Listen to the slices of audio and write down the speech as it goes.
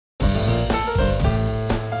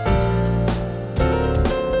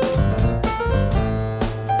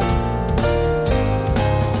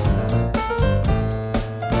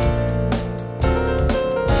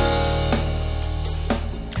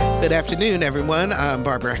Good afternoon, everyone. I'm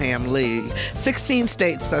Barbara Ham-Lee. 16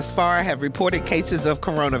 states thus far have reported cases of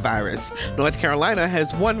coronavirus. North Carolina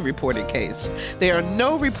has one reported case. There are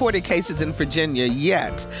no reported cases in Virginia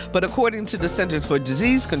yet, but according to the Centers for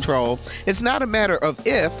Disease Control, it's not a matter of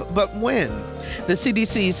if, but when. The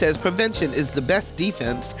CDC says prevention is the best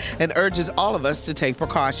defense and urges all of us to take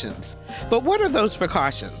precautions. But what are those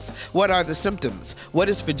precautions? What are the symptoms? What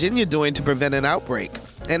is Virginia doing to prevent an outbreak?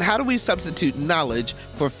 And how do we substitute knowledge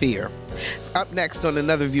for fear? Up next on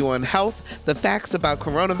Another View on Health, the facts about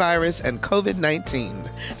coronavirus and COVID-19.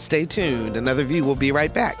 Stay tuned. Another View will be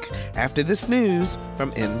right back after this news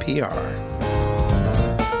from NPR.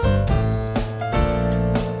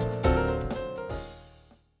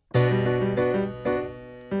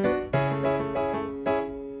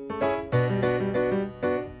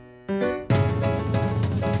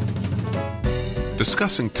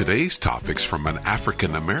 Discussing today's topics from an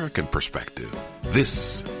African-American perspective,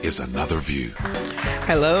 this is Another View.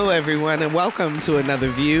 Hello, everyone, and welcome to Another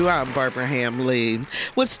View. I'm Barbara Ham-Lee.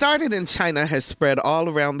 What started in China has spread all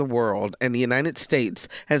around the world, and the United States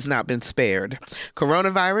has not been spared.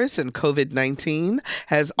 Coronavirus and COVID-19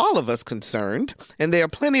 has all of us concerned, and there are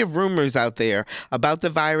plenty of rumors out there about the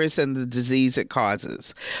virus and the disease it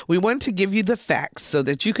causes. We want to give you the facts so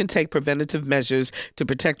that you can take preventative measures to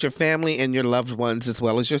protect your family and your loved ones as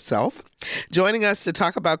well as yourself. Joining us to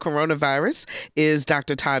talk about coronavirus is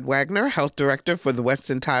Dr. Todd Wagner, Health Director for the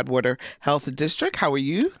Western Tidewater Health District. How are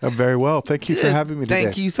you? I'm very well. Thank you for having me today.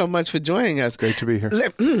 Thank you so much for joining us. Great to be here.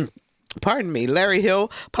 Pardon me. Larry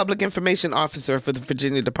Hill, Public Information Officer for the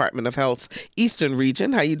Virginia Department of Health's Eastern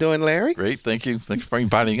Region. How you doing, Larry? Great. Thank you. Thanks for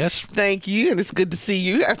inviting us. Thank you. And it's good to see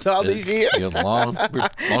you after all these years. Long time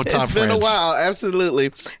It's been a while.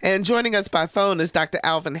 Absolutely. And joining us by phone is Dr.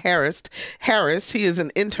 Alvin Harris. He is an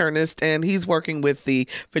internist, and he's working with the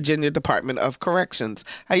Virginia Department of Corrections.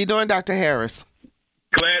 How you doing, Dr. Harris?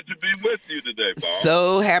 Glad to be with you today, Bob.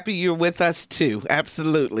 So happy you're with us, too.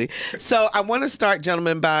 Absolutely. So I want to start,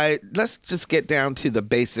 gentlemen, let's just get down to the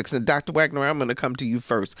basics. And Dr. Wagner, I'm going to come to you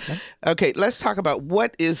first. Okay, let's talk about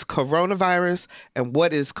what is coronavirus and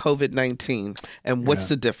what is COVID-19 and what's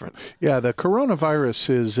the difference? Yeah, the coronavirus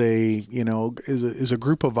is a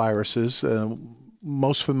group of viruses.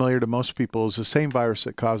 Most familiar to most people is the same virus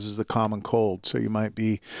that causes the common cold. So you might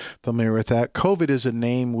be familiar with that. COVID is a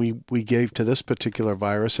name we gave to this particular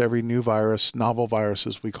virus. Every new virus, novel virus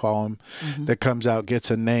as we call them, that comes out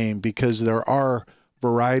gets a name because there are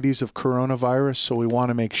varieties of coronavirus. So we want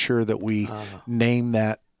to make sure that we name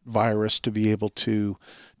that virus to be able to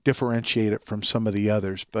differentiate it from some of the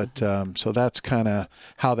others. But so that's kind of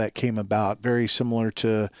how that came about. Very similar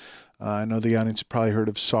to I know the audience probably heard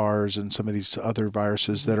of SARS and some of these other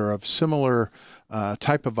viruses that are of similar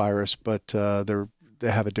type of virus, but they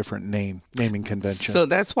have a different naming convention. So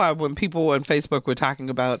that's why when people on Facebook were talking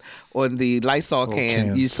about on the Lysol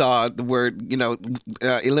can, you saw the word,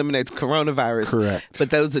 eliminates coronavirus. Correct. But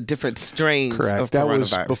those are different strains of coronavirus. That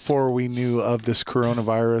was before we knew of this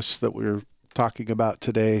coronavirus that we're talking about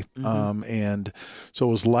today. And so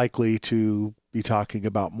it was likely to be talking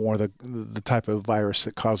about more the type of virus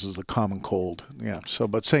that causes the common cold. Yeah. So,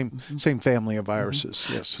 but same family of viruses.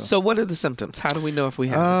 Yes. So what are the symptoms? How do we know if we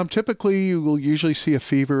have typically, you will usually see a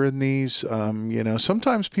fever in these.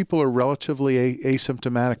 Sometimes people are relatively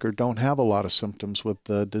asymptomatic or don't have a lot of symptoms with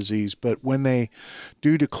the disease, but when they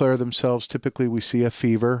do declare themselves, typically we see a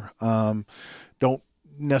fever. Don't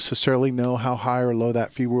necessarily know how high or low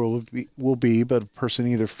that fever will be, but a person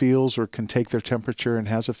either feels or can take their temperature and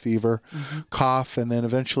has a fever, cough, and then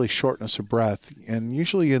eventually shortness of breath. And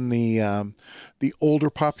usually in the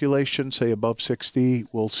older population, say above 60,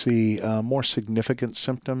 we'll see more significant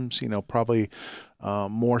symptoms. Probably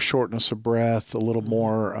more shortness of breath, a little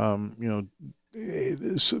more,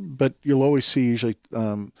 but you'll always see usually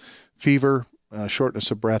fever. Shortness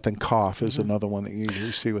of breath and cough is another one that you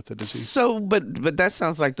usually see with the disease. So, but that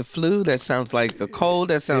sounds like the flu. That sounds like a cold.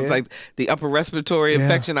 That sounds like the upper respiratory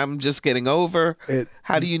infection I'm just getting over.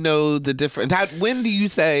 How do you know the difference? When do you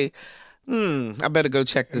say, I better go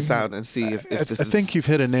check this out and see if this is... I think you've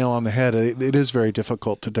hit a nail on the head. It is very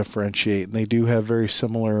difficult to differentiate, and they do have very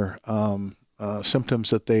similar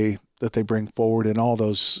symptoms that they bring forward in all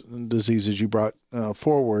those diseases you brought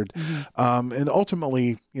forward. And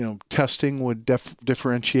ultimately, testing would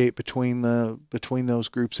differentiate between those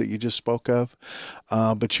groups that you just spoke of.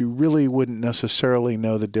 But you really wouldn't necessarily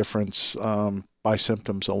know the difference by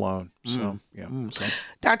symptoms alone. So, yeah. So.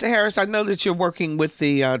 Dr. Harris, I know that you're working with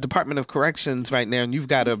the Department of Corrections right now, and you've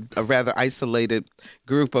got a rather isolated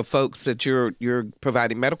group of folks that you're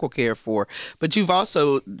providing medical care for, but you've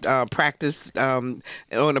also practiced on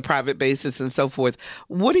a private basis and so forth.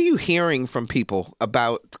 What are you hearing from people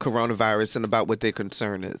about coronavirus and about what their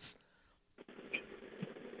concern is?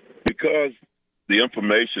 Because the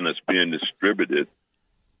information that's being distributed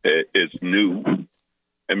is new,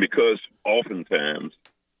 and because oftentimes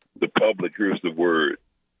the public hears the word,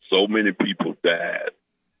 so many people died,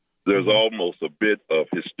 there's almost a bit of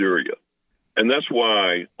hysteria. And that's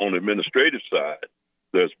why on the administrative side,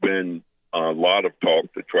 there's been a lot of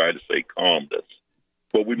talk to try to say calm this.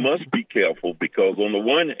 But we must be careful because on the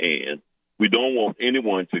one hand, we don't want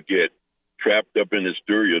anyone to get trapped up in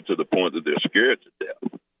hysteria to the point that they're scared to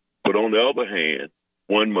death. But on the other hand,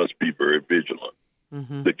 one must be very vigilant.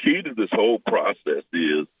 The key to this whole process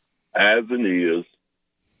is, as it is,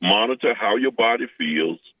 monitor how your body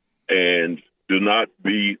feels and do not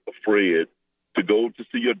be afraid to go to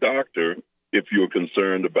see your doctor if you're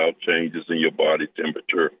concerned about changes in your body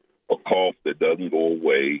temperature or cough that doesn't go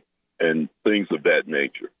away and things of that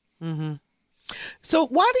nature. So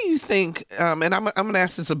why do you think, and I'm going to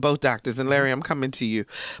ask this of both doctors, and Larry, I'm coming to you,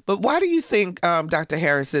 but why do you think, Dr.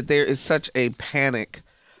 Harris, that there is such a panic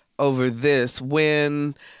over this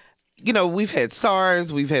when, you know, we've had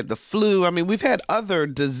SARS, we've had the flu. I mean, we've had other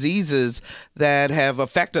diseases that have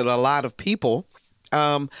affected a lot of people.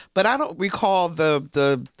 But I don't recall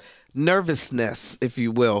the nervousness, if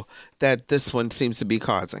you will, that this one seems to be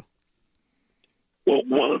causing. Well,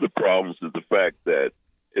 one of the problems is the fact that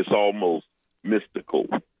it's almost mystical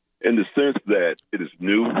in the sense that it is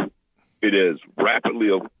new. It has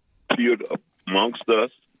rapidly appeared amongst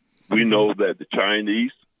us. We know that the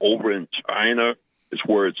Chinese over in China is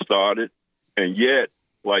where it started. And yet,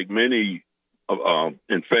 like many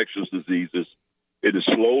infectious diseases, it is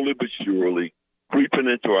slowly but surely creeping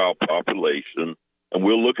into our population. And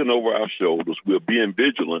we're looking over our shoulders. We're being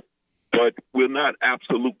vigilant, but we're not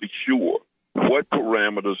absolutely sure what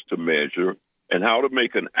parameters to measure and how to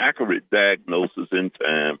make an accurate diagnosis in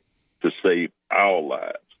time to save our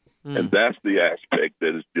lives. And that's the aspect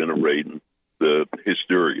that is generating the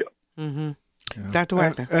hysteria. Yeah. Dr.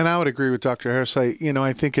 Wagner. And I would agree with Dr. Harris. I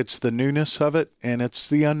think it's the newness of it and it's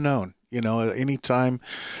the unknown. Anytime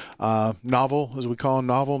novel, as we call them,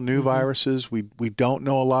 novel, new viruses, we don't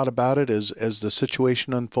know a lot about it as the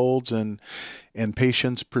situation unfolds and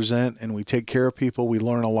patients present and we take care of people, we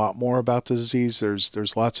learn a lot more about the disease.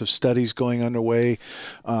 There's lots of studies going underway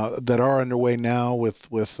that are underway now with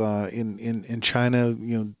in China,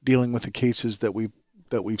 dealing with the cases that we've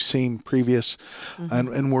seen previous,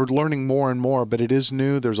 and we're learning more and more. But it is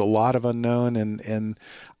new. There's a lot of unknown, and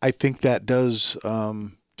I think that does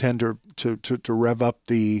tend to rev up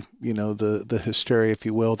the the hysteria, if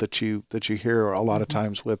you will, that you hear a lot of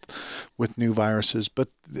times with new viruses. But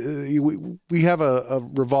we have a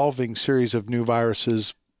revolving series of new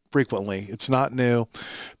viruses frequently. It's not new.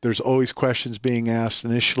 There's always questions being asked.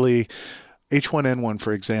 Initially, H1N1,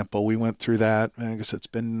 for example, we went through that. I guess it's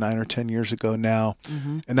been 9 or 10 years ago now.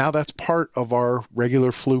 And now that's part of our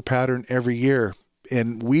regular flu pattern every year.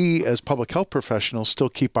 And we, as public health professionals, still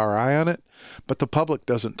keep our eye on it, but the public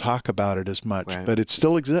doesn't talk about it as much. But it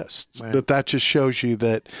still exists. But that just shows you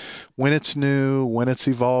that when it's new, when it's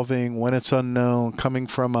evolving, when it's unknown, coming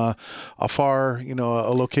from a far,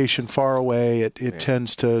 a location far away, it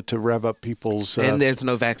tends to rev up people's. And there's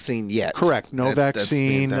no vaccine yet. Correct. No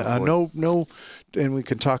vaccine. No. And we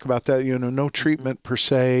can talk about that, no treatment per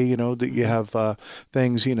se, that you have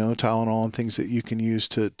things, Tylenol and things that you can use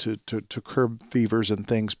to curb fevers and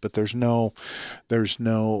things, but there's no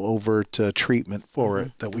overt treatment for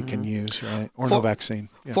it that we can use, right? Or no vaccine.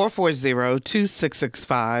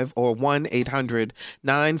 440-2665 or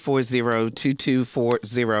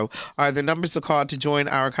 1-800-940-2240 are the numbers to call to join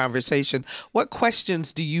our conversation. What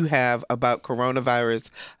questions do you have about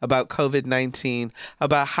coronavirus, about COVID-19,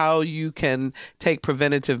 about how you can take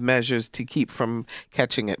preventative measures to keep from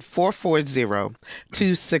catching it?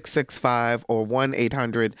 440-2665 or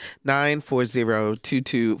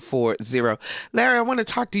 1-800-940-2240. Larry, I want to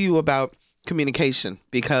talk to you about communication,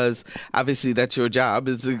 because obviously that's your job,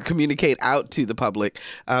 is to communicate out to the public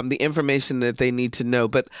the information that they need to know.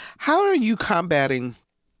 But how are you combating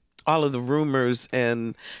all of the rumors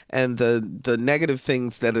and the negative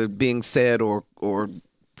things that are being said or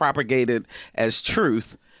propagated as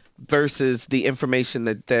truth versus the information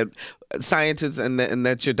that scientists and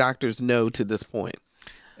that your doctors know to this point?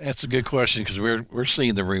 That's a good question, because we're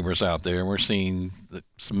seeing the rumors out there, and we're seeing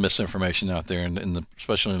some misinformation out there, and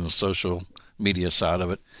especially in the social media side of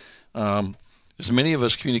it. there's many of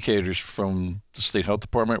us communicators from the state health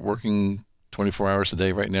department working 24 hours a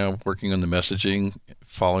day right now, working on the messaging,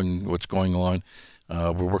 following what's going on.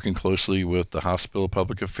 We're working closely with the hospital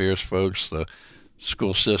public affairs folks, the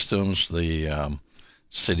school systems, the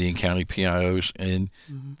city and county PIOs, and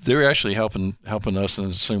they're actually helping us in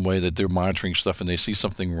the same way that they're monitoring stuff, and they see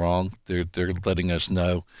something wrong, they're letting us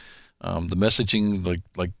know. The messaging,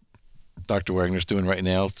 like Dr. Wagner's doing right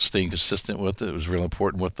now, staying consistent with it was real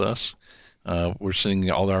important with us. We're sending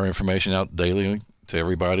all our information out daily to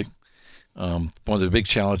everybody. One of the big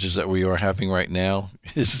challenges that we are having right now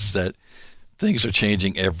is that things are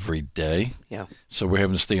changing every day. Yeah. So we're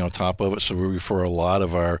having to stay on top of it. So we refer a lot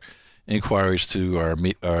of our inquiries to our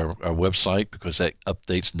website because that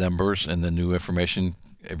updates numbers and the new information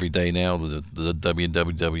every day now, the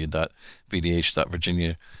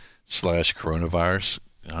www.vdh.virginia/coronavirus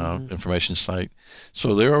information site.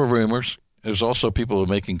 So there are rumors. There's also people who are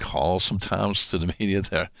making calls sometimes to the media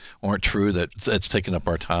that aren't true, that's taking up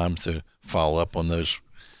our time to follow up on those.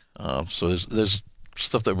 So there's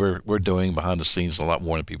stuff that we're doing behind the scenes a lot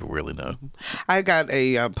more than people really know. I got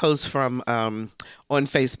a post from on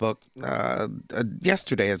Facebook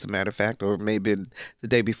yesterday, as a matter of fact, or maybe the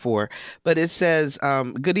day before. But it says,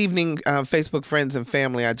 good evening, Facebook friends and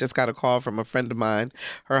family. I just got a call from a friend of mine.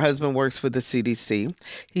 Her husband works for the CDC.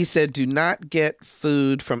 He said, do not get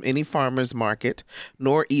food from any farmer's market,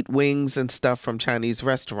 nor eat wings and stuff from Chinese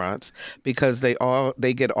restaurants, because they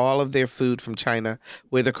get all of their food from China,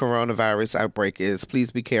 where the coronavirus outbreak is.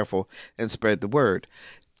 Please be careful and spread the word.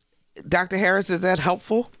 Dr. Harris, is that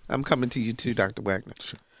helpful? I'm coming to you too, Dr. Wagner.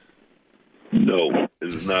 No, it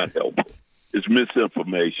is not helpful. It's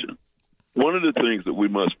misinformation. One of the things that we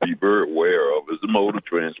must be very aware of is the mode of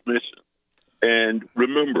transmission. And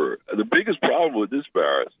remember, the biggest problem with this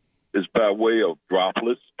virus is by way of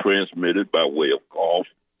droplets transmitted by way of cough.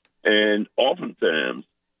 And oftentimes,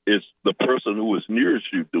 it's the person who is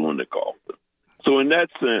nearest you doing the coughing. So in that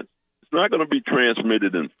sense, it's not going to be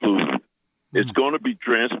transmitted in food. It's going to be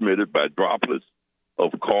transmitted by droplets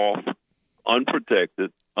of cough,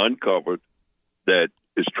 unprotected, uncovered, that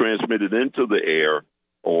is transmitted into the air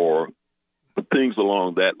or things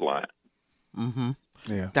along that line. Mm-hmm.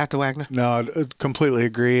 Yeah. Dr. Wagner? No, I completely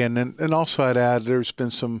agree. And also I'd add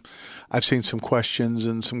I've seen some questions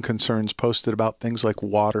and some concerns posted about things like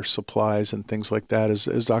water supplies and things like that.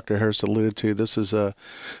 As Dr. Harris alluded to, this is a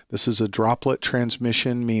droplet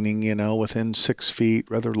transmission, meaning, within 6 feet,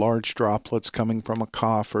 rather large droplets coming from a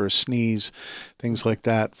cough or a sneeze, things like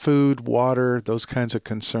that. Food, water, those kinds of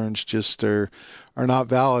concerns just are not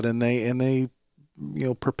valid, and they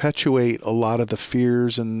perpetuate a lot of the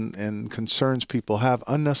fears and concerns people have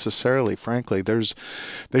unnecessarily. Frankly,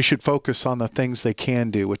 they should focus on the things they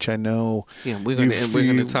can do, which I know. Yeah, we're going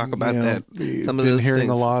to talk about that. Some of those hearing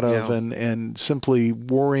things, a lot of, and simply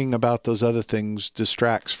worrying about those other things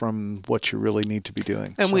distracts from what you really need to be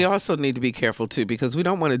doing. And we also need to be careful too, because we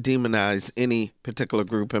don't want to demonize any particular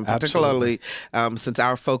group, and particularly since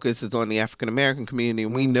our focus is on the African American community,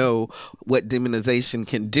 and we know what demonization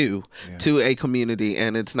can do to a community.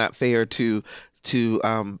 And it's not fair to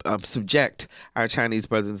subject our Chinese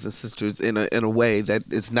brothers and sisters in a way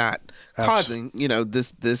that is not causing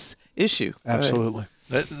this issue. Absolutely.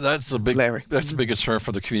 That's a big Larry. That's a big concern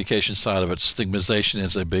for the communication side of it. Stigmatization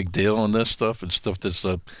is a big deal on this stuff, and stuff that's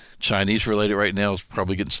Chinese related right now is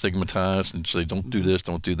probably getting stigmatized and say don't do this,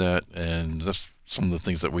 don't do that, and that's some of the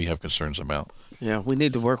things that we have concerns about. Yeah, we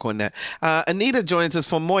need to work on that. Anita joins us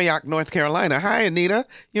from Moyock, North Carolina. Hi, Anita.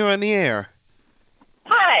 You're on the air.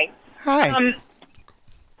 Hi. Hi.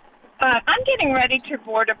 I'm getting ready to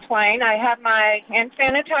board a plane. I have my hand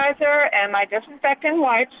sanitizer and my disinfectant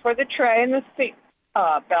wipes for the tray and the seat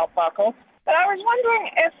belt buckle. But I was wondering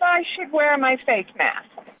if I should wear my face mask.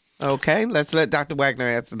 Okay, let's let Dr. Wagner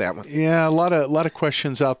answer that one. Yeah, a lot of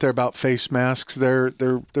questions out there about face masks. They're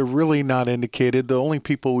really not indicated. The only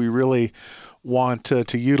people we really want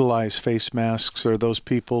to utilize face masks are those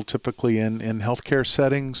people typically in healthcare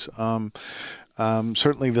settings.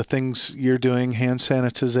 Certainly the things you're doing, hand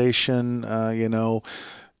sanitization,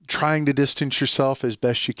 trying to distance yourself as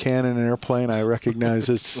best you can in an airplane. I recognize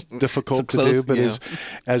it's difficult to do, but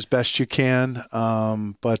as best you can.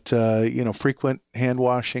 Frequent hand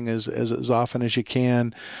washing as often as you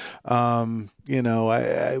can.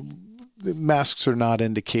 Masks are not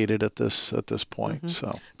indicated at this point. Mm-hmm.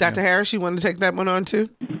 So, Dr. Harris, you want to take that one on too?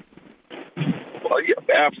 Well, yeah,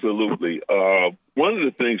 absolutely. One of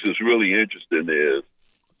the things that's really interesting is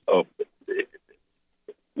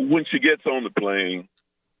when she gets on the plane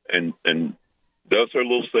and does her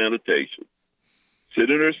little sanitation, sit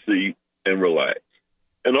in her seat and relax.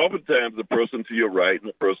 And oftentimes the person to your right and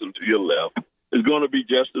the person to your left is going to be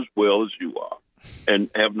just as well as you are and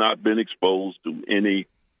have not been exposed to any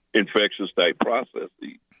infectious type processes.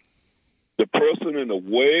 The person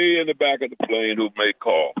way in the back of the plane who may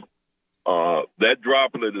cough, that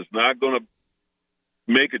droplet is not going to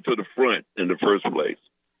make it to the front in the first place.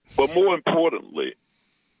 But more importantly,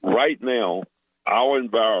 right now, our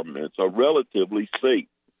environments are relatively safe,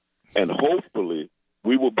 and hopefully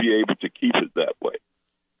we will be able to keep it that way.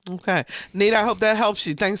 Okay. Nita, I hope that helps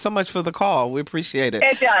you. Thanks so much for the call. We appreciate it.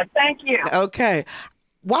 It does. Thank you. Okay.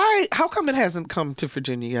 How come it hasn't come to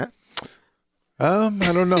Virginia yet? I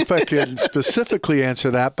don't know if I can specifically answer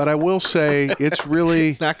that, but I will say it's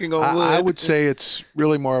really, knocking on wood. I would say it's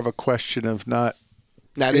really more of a question of when.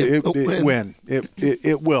 It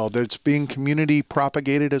will. It's being community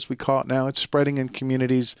propagated, as we call it now. It's spreading in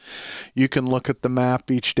communities. You can look at the map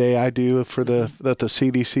each day. I do that the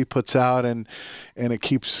CDC puts out, and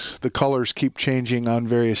the colors keep changing on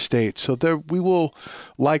various states. So we will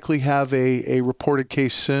likely have a reported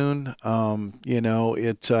case soon. I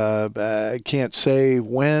can't say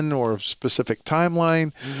when or a specific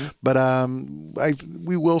timeline, but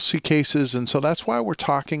we will see cases, and so that's why we're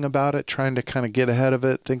talking about it, trying to kind of get ahead of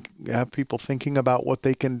it, have people thinking about what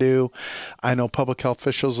they can do. I know public health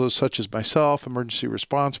officials such as myself, emergency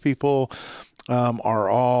response people, are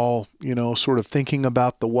all, sort of thinking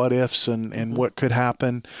about the what ifs and what could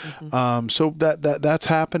happen. So that's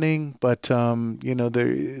happening. But,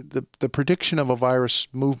 the prediction of a virus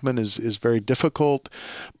movement is very difficult.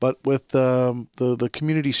 But with the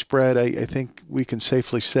community spread, I think we can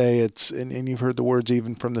safely say and you've heard the words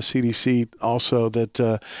even from the CDC also,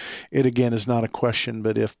 that it again is not a question,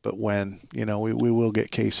 but if, but when, we will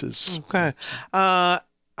get cases. Okay.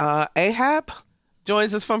 Ahab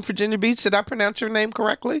joins us from Virginia Beach. Did I pronounce your name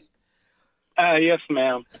correctly? Yes,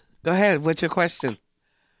 ma'am. Go ahead. What's your question?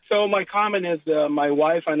 So my comment is my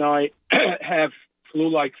wife and I have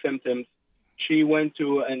flu-like symptoms. She went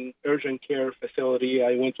to an urgent care facility.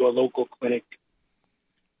 I went to a local clinic.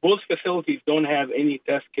 Both facilities don't have any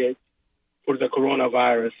test kits for the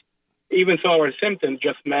coronavirus. Even so, our symptoms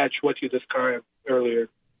just match what you described earlier.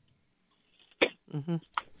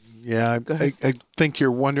 Yeah, I think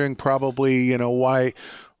you're wondering probably,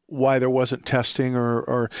 why there wasn't testing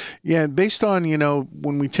or based on,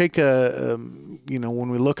 when we take when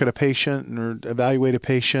we look at a patient or evaluate a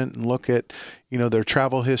patient and look at, their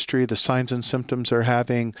travel history, the signs and symptoms they're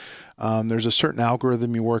having, there's a certain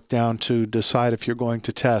algorithm you work down to decide if you're going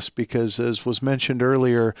to test, because as was mentioned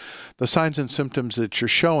earlier, the signs and symptoms that you're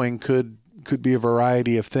showing could be a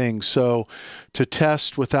variety of things. So to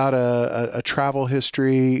test without a travel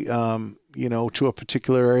history, to a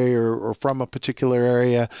particular area or from a particular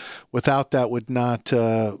area, without that would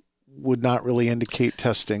not really indicate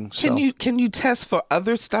testing. Can you test for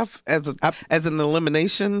other stuff as an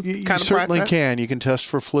elimination kind of process? You certainly can. You can test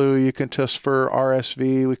for flu. You can test for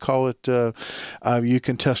RSV. We call it. You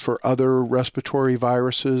can test for other respiratory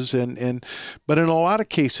viruses, but in a lot of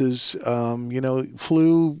cases,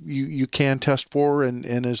 flu you can test for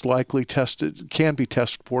and is likely can be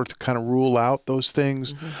tested for to kind of rule out those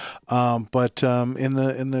things. But in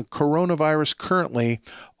the coronavirus currently,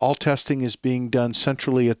 all testing is being done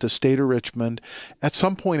centrally at the state of Richmond. At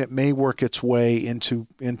some point, it may work its way into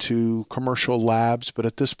commercial labs, but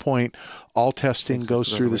at this point, all testing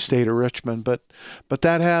goes through the state of Richmond. But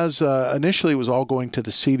that has initially it was all going to the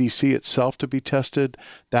CDC itself to be tested.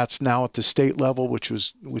 That's now at the state level, which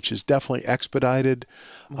is definitely expedited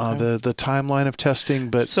the timeline of testing.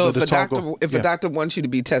 But so if a doctor wants you to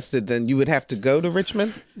be tested, then you would have to go to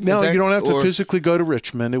Richmond? No, you don't have to physically go to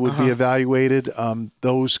Richmond. It would be evaluated.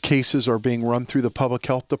 Those cases are being run through the public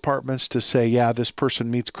health departments to say, yeah, this person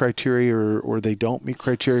meets criteria or they don't meet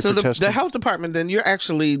criteria for testing. So the health department, then you're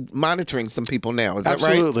actually monitoring some people now. Is that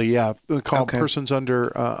right? Absolutely, yeah. We call persons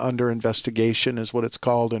under investigation is what it's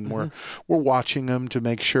called, and we're watching them to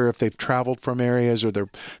make sure if they've traveled from areas or they're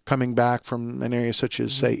coming back from an area such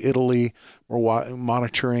as, say, Italy. We're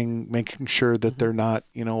monitoring, making sure that they're not,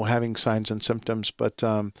 having signs and symptoms. But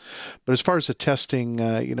as far as the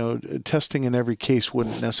testing, testing in every case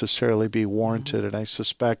wouldn't necessarily be warranted. And I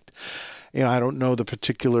suspect, I don't know the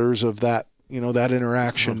particulars of that, that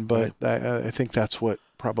interaction, but I think that's what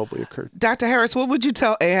probably occurred. Dr. Harris, what would you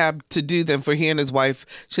tell Ahab to do then for he and his wife?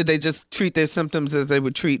 Should they just treat their symptoms as they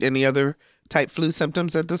would treat any other type flu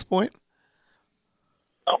symptoms at this point?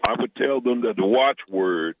 I would tell them that the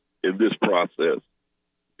watchword in this process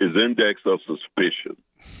is index of suspicion.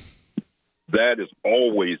 That is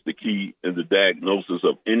always the key in the diagnosis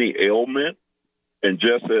of any ailment. And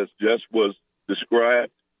just as just was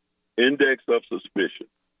described, index of suspicion.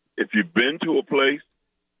 If you've been to a place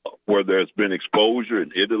where there's been exposure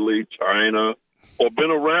in Italy, China, or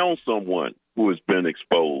been around someone who has been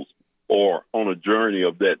exposed or on a journey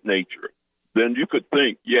of that nature, then you could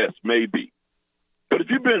think, yes, maybe. But if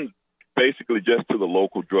you've been basically just to the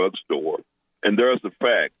local drugstore, and there's the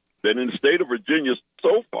fact that in the state of Virginia,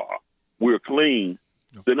 so far, we're clean,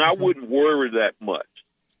 then I wouldn't worry that much.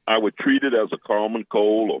 I would treat it as a common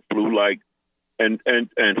cold or flu-like and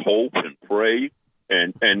hope and pray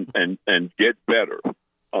and get better.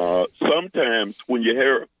 Sometimes when you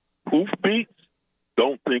hear hoofbeats,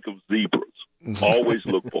 don't think of zebras. Always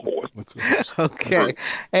look for horses. Okay.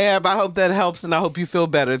 Ab, I hope that helps, and I hope you feel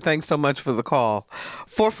better. Thanks so much for the call.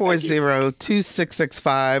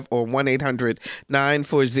 440-2665 or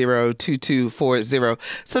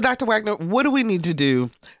 1-800-940-2240. So, Dr. Wagner, what do we need to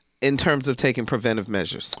do in terms of taking preventive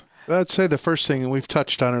measures? I'd say the first thing, and we've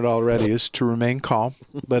touched on it already, is to remain calm.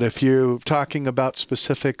 But if you're talking about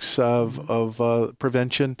specifics of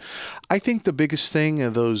prevention, I think the biggest thing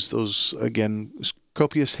are those again,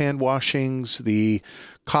 copious hand washings, the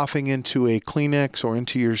coughing into a Kleenex or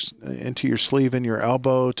into your sleeve and your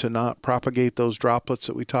elbow to not propagate those droplets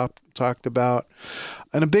that we talked about.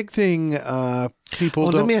 And a big thing people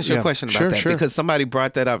don't... Let me ask you a question about that, because somebody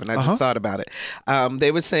brought that up and I just thought about it.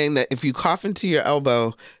 They were saying that if you cough into your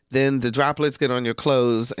elbow, then the droplets get on your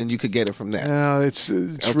clothes and you could get it from that. No, it's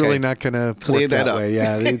really not going to work that way.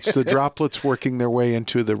 Yeah, it's the droplets working their way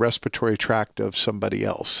into the respiratory tract of somebody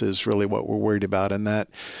else is really what we're worried about. And that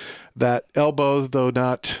elbow, though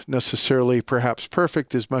not necessarily perhaps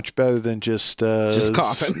perfect, is much better than just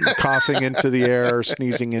coughing. Coughing into the air or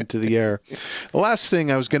sneezing into the air. The last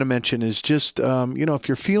thing I was going to mention is just, if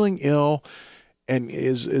you're feeling ill and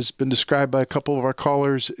has been described by a couple of our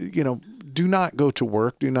callers, do not go to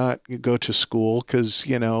work, do not go to school, because,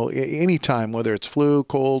 anytime, whether it's flu,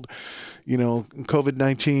 cold,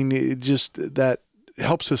 COVID-19, it just that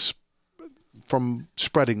helps us from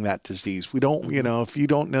spreading that disease. We don't, if you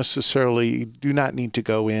don't necessarily, do not need to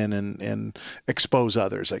go in and expose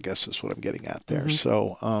others, I guess is what I'm getting at there.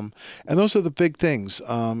 So, and those are the big things.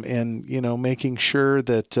 And, making sure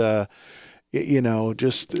that,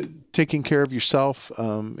 just taking care of yourself.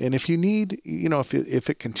 And if you need, if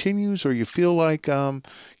it continues or you feel like,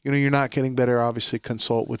 you're not getting better, obviously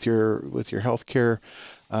consult with your healthcare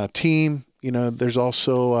team. There's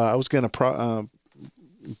also, I was going to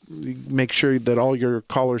make sure that all your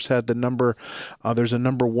callers had the number. There's a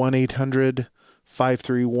number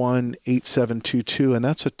 1-800-531-8722, and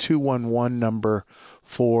that's a 211 number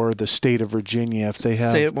for the state of Virginia. If they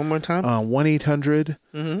have, say it one more time.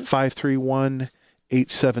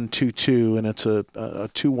 1-800-531-8722, and it's a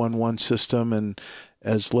 211 system. And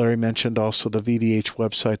as Larry mentioned, also the VDH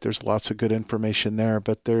website. There's lots of good information there.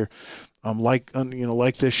 But they're like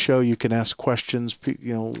this show, you can ask questions.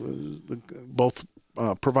 Both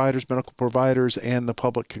providers, medical providers, and the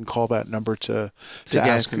public can call that number to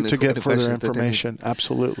get further information.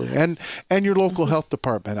 Absolutely, and your local health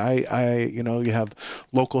department. You have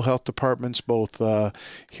local health departments both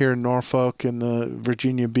here in Norfolk and the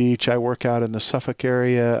Virginia Beach. I work out in the Suffolk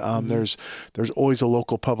area. There's always a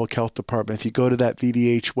local public health department. If you go to that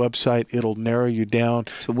VDH website, it'll narrow you down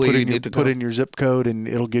to where you need to put in your zip code, and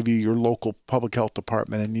it'll give you your local public health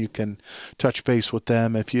department, and you can touch base with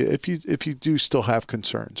them if you do still have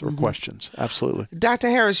concerns or questions. Absolutely. Dr.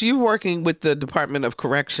 Harris, you're working with the Department of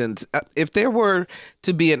Corrections. If there were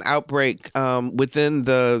to be an outbreak within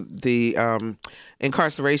the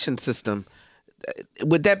incarceration system,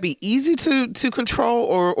 would that be easy to control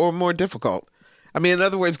or more difficult? I mean, in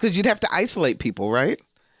other words, because you'd have to isolate people, right?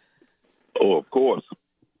 Oh, of course.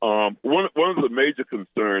 One of the major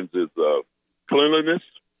concerns is cleanliness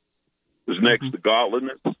is next to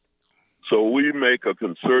godliness. So we make a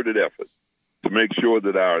concerted effort to make sure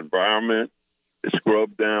that our environment is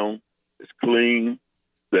scrubbed down, is clean,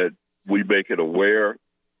 that we make it aware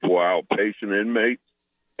for our patient inmates,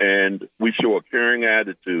 and we show a caring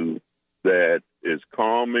attitude that is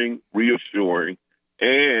calming, reassuring,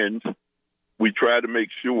 and we try to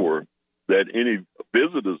make sure that any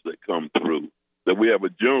visitors that come through, that we have a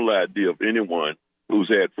general idea of anyone who's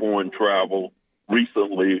had foreign travel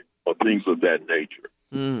recently or things of that nature.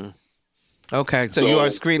 Okay, so you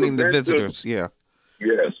are screening the visitors, yeah.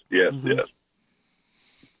 Yes.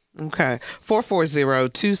 Okay,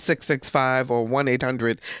 440-2665 or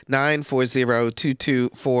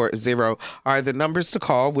 1-800-940-2240 are the numbers to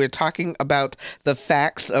call. We're talking about the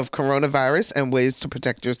facts of coronavirus and ways to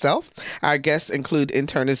protect yourself. Our guests include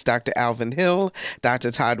internist Dr. Alvin Hill,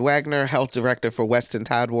 Dr. Todd Wagner, Health Director for Weston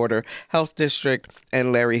Tidewater Health District,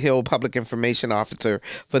 and Larry Hill, Public Information Officer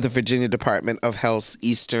for the Virginia Department of Health's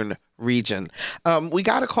Eastern Region. We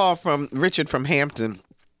got a call from Richard from Hampton.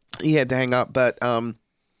 He had to hang up, but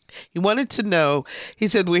He wanted to know, he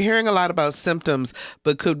said, we're hearing a lot about symptoms,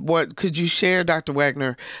 but could you share, Dr.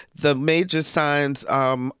 Wagner, the major signs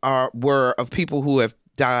were of people who have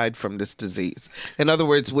died from this disease? In other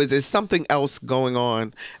words, was there something else going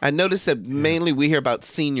on? I noticed that mainly we hear about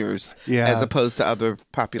seniors as opposed to other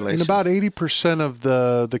populations. And about 80% of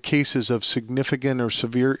the cases of significant or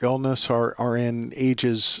severe illness are in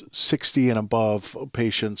ages 60 and above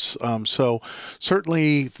patients. So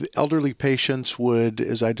certainly the elderly patients would,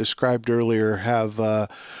 as I described earlier, have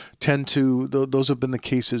those have been the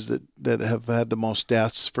cases that have had the most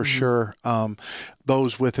deaths for sure.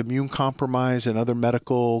 Those with immune compromise and other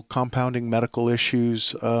compounding medical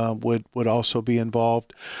issues would also be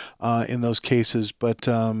involved in those cases. But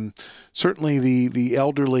certainly the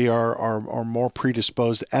elderly are more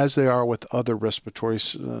predisposed, as they are with other respiratory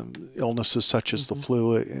illnesses such as the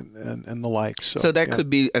flu and the like. So that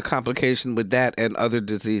could be a complication with that and other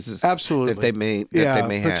diseases. Absolutely. That they may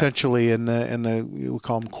have. Potentially in the we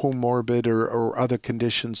call them comorbid or other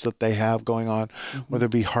conditions that they have going on, whether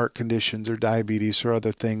it be heart conditions or diabetes or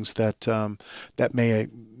other things that that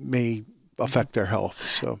may affect their health.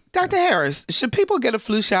 So, Dr. Harris, should people get a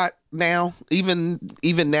flu shot now, even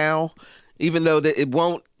now, even though that it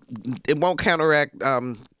won't counteract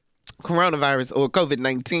coronavirus or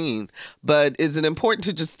COVID-19, but is it important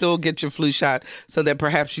to just still get your flu shot so that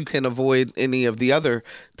perhaps you can avoid any of the other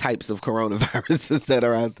types of coronaviruses that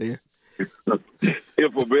are out there?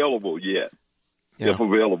 If available, yes. If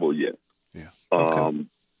available, yes. Yeah. Okay.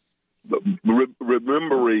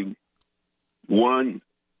 Remembering one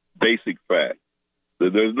basic fact,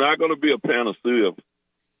 that there's not going to be a panacea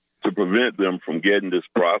to prevent them from getting this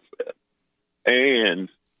process. And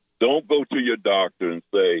don't go to your doctor and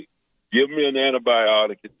say, give me an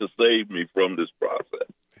antibiotic to save me from this process.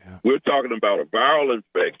 Yeah. We're talking about a viral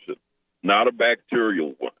infection, not a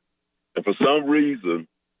bacterial one. And for some reason,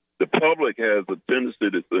 the public has a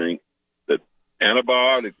tendency to think that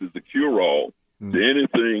antibiotics is a cure-all to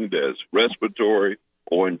anything that's respiratory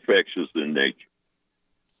or infectious in nature.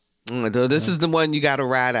 This is the one you got to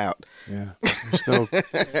ride out. Yeah,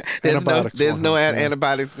 there's no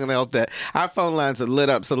antibiotics going to help that. Our phone lines are lit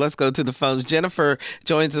up, so let's go to the phones. Jennifer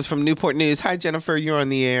joins us from Newport News. Hi, Jennifer. You're on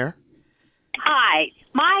the air. Hi,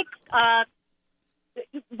 Mike.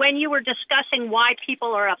 When you were discussing why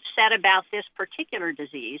people are upset about this particular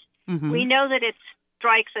disease, we know that it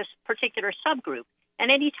strikes a particular subgroup. And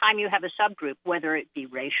anytime you have a subgroup, whether it be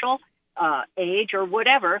racial, age, or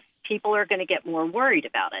whatever, people are going to get more worried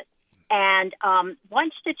about it. And one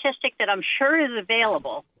statistic that I'm sure is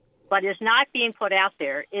available, but is not being put out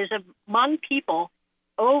there, is among people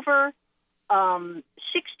over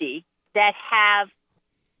 60 that have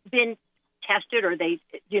been tested, or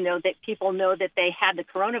that people know that they had the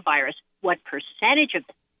coronavirus, what percentage of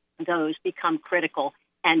those become critical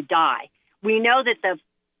and die? We know that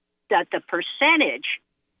the percentage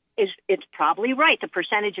it's probably right. The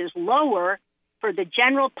percentage is lower for the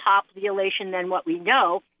general population than what we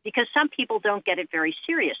know, because some people don't get it very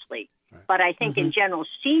seriously. Right. But I think in general,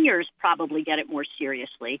 seniors probably get it more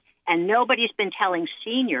seriously. And nobody's been telling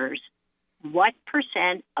seniors what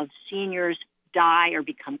percent of seniors die or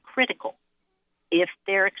become critical if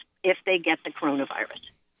they get the coronavirus.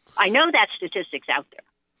 I know that statistic's out there.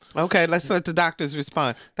 Okay, let's let the doctors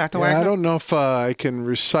respond. Dr. Wagner? I don't know if I can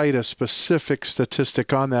recite a specific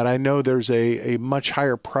statistic on that. I know there's a much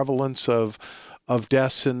higher prevalence of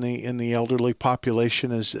deaths in the elderly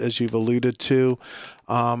population, as you've alluded to,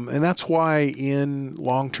 and that's why in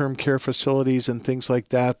long-term care facilities and things like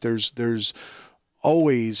that, there's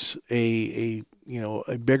always a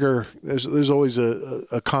bigger, there's always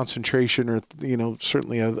a concentration, or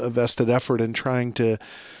certainly a vested effort in trying to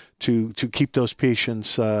keep those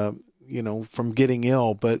patients, from getting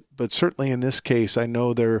ill. But certainly in this case, I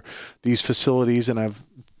know these facilities, and I've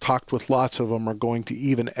talked with lots of them, are going to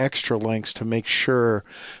even extra lengths to make sure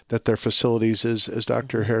that their facilities, as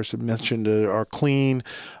Dr. Harris mentioned, are clean,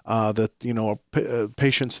 that,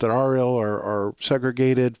 patients that are ill are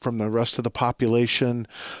segregated from the rest of the population,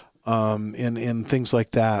 and things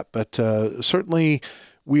like that. But certainly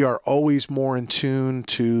we are always more in tune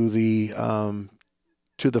to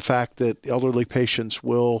the fact that elderly patients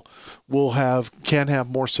can have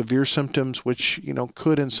more severe symptoms, which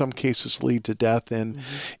could in some cases lead to death in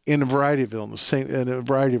a variety of illnesses, in a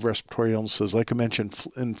variety of respiratory illnesses. Like I mentioned,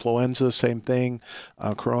 influenza, same thing,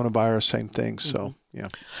 coronavirus, same thing. So yeah.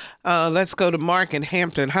 Let's go to Mark in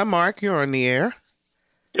Hampton. Hi, Mark. You're on the air.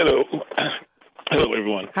 Hello. Hello,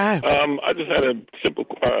 everyone. Hi. I just had a simple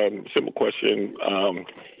question.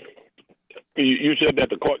 You said that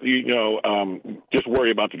just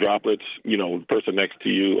worry about the droplets, the person next to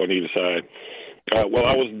you on either side. Well,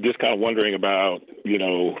 I was just kind of wondering about,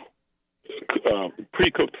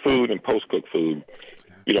 pre-cooked food and post-cooked food.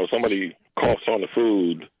 Somebody coughs on the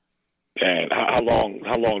food, and how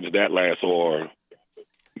long does that last, or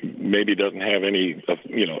maybe it doesn't have any,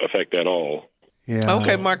 effect at all? Yeah.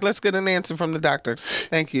 Okay, Mark, let's get an answer from the doctor.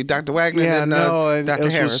 Thank you, Dr. Wagner and Dr.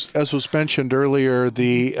 Harris. As was mentioned earlier,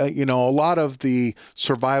 a lot of the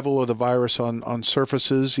survival of the virus on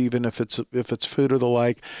surfaces, even if it's food or the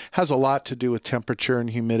like, has a lot to do with temperature and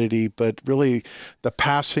humidity. But really, the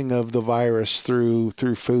passing of the virus through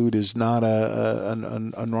food is not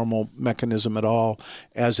a normal mechanism at all.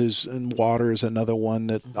 As is in water is another one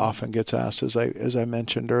that often gets asked, as I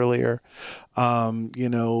mentioned earlier.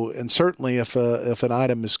 And certainly if an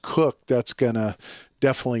item is cooked, that's gonna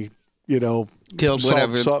definitely,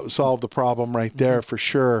 solve the problem right there for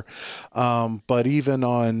sure. But even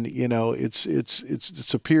on,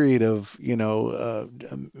 it's a period of,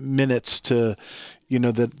 minutes to,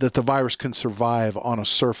 that the virus can survive on a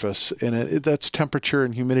surface, and that's temperature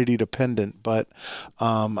and humidity dependent. But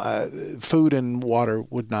food and water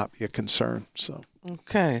would not be a concern. So.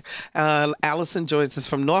 Okay. Allison joins us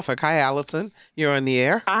from Norfolk. Hi, Allison. You're on the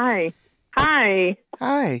air. Hi.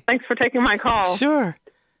 Thanks for taking my call. Sure.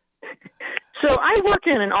 So I work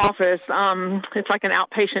in an office. It's like an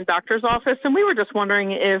outpatient doctor's office, and we were just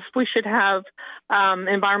wondering if we should have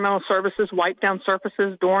environmental services wipe down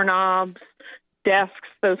surfaces, doorknobs, desks,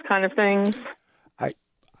 those kind of things.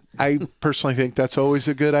 I personally think that's always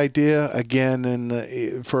a good idea.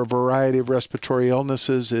 Again, for a variety of respiratory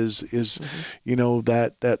illnesses,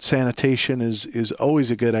 that sanitation is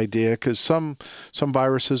always a good idea, because some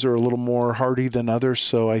viruses are a little more hardy than others.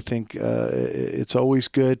 So I think it's always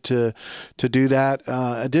good to do that.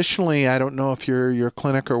 Additionally, I don't know if your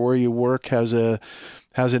clinic or where you work has an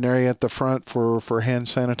area at the front for hand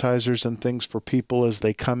sanitizers and things for people as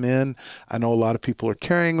they come in. I know a lot of people are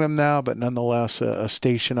carrying them now, but nonetheless, a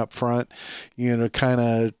station up front, to kind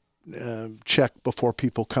of check before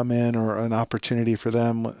people come in, or an opportunity for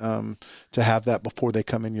them to have that before they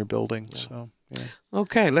come in your building. Yeah. So, yeah.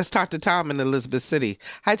 Okay, let's talk to Tom in Elizabeth City.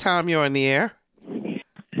 Hi, Tom. You're on the air.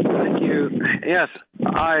 Thank you. Yes,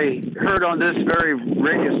 I heard on this very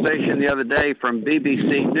radio station the other day from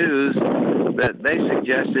BBC News that they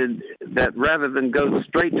suggested that rather than go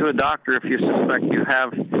straight to a doctor if you suspect you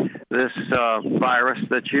have this virus,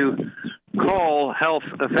 that you call health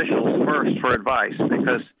officials first for advice,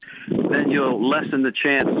 because then you'll lessen the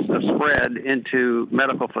chance of spread into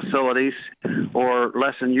medical facilities, or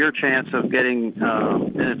lessen your chance of getting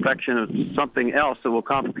an infection of something else that will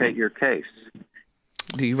complicate your case.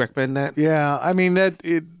 Do you recommend that? Yeah, I mean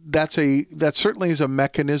that certainly is a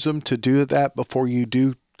mechanism to do that before you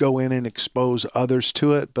do go in and expose others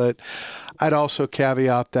to it. But I'd also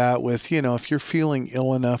caveat that with, if you're feeling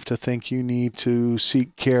ill enough to think you need to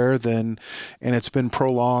seek care, and it's been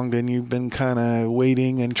prolonged and you've been kind of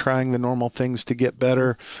waiting and trying the normal things to get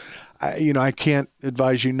better, I can't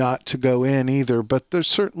advise you not to go in either. But there's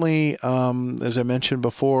certainly, as I mentioned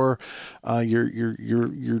before,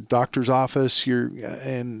 your doctor's office,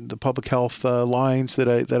 and the public health lines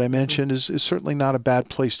that I mentioned is certainly not a bad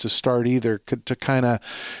place to start either, to kind of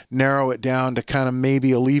narrow it down, to kind of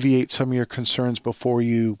maybe alleviate some of your concerns before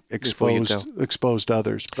you exposed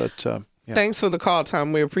others. But yeah. Thanks for the call,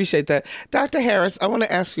 Tom. We appreciate that. Dr. Harris, I want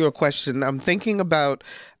to ask you a question. I'm thinking about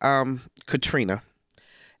Katrina,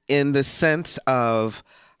 in the sense of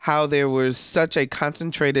how there was such a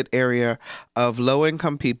concentrated area of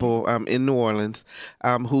low-income people in New Orleans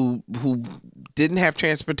who didn't have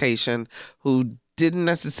transportation, who didn't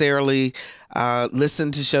necessarily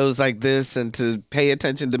listen to shows like this and to pay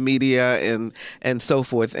attention to media and so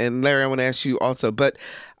forth. And Larry, I want to ask you also, but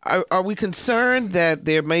are we concerned that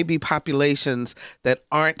there may be populations that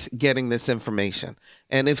aren't getting this information?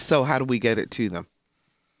 And if so, how do we get it to them?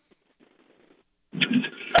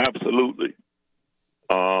 Absolutely.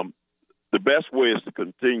 The best way is to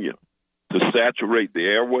continue to saturate the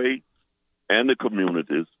airway and the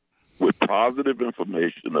communities with positive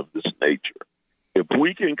information of this nature. If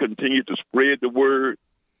we can continue to spread the word,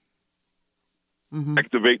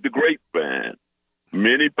 activate the grapevine,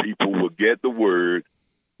 many people will get the word.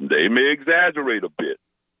 They may exaggerate a bit,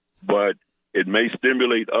 but it may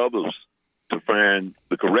stimulate others to find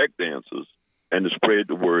the correct answers and to spread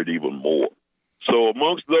the word even more. So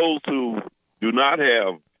amongst those who do not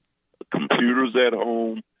have computers at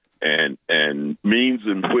home and means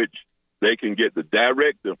in which they can get the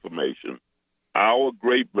direct information, our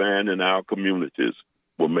grapevine in our communities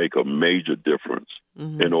will make a major difference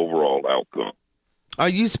in overall outcome. Are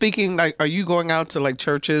you speaking, are you going out to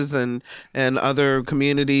churches and other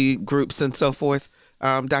community groups and so forth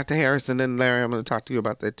Dr. Harris, and then Larry, I'm going to talk to you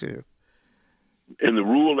about that too. In the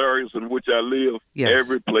rural areas in which I live, Yes.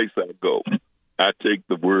 every place I go, I take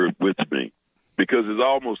the word with me because it's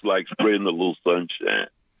almost like spreading a little sunshine.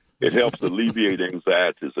 It helps alleviate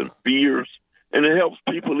anxieties and fears, and it helps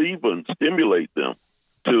people even stimulate them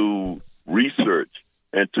to research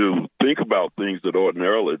and to think about things that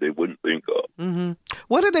ordinarily they wouldn't think of. Mm-hmm.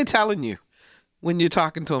 What are they telling you when you're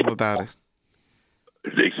talking to them about it?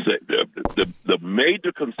 They say the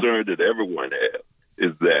major concern that everyone has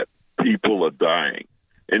is that people are dying.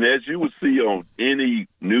 And as you would see on any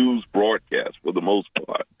news broadcast, for the most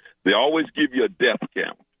part, they always give you a death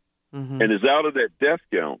count. Mm-hmm. And it's out of that death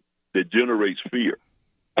count that generates fear.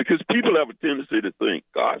 Because people have a tendency to think,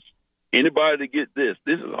 gosh, anybody that get this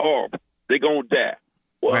is horrible. They're going to die.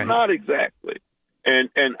 Well, right. Not exactly. And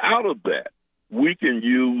out of that, we can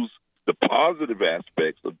use the positive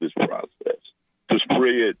aspects of this process to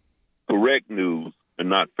spread correct news and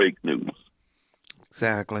not fake news.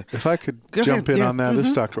 Exactly. If I could jump in on that, this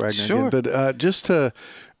is Dr. Wagner sure. again. But just to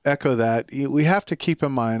echo that, we have to keep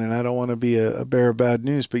in mind, and I don't want to be a bearer of bad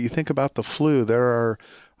news, but you think about the flu. There are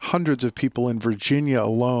hundreds of people in Virginia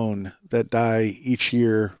alone that die each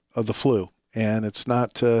year of the flu. And it's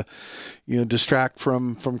not to, distract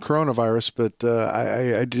from coronavirus, but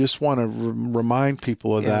I just want to remind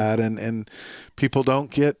people of that, and people don't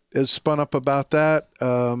get as spun up about that.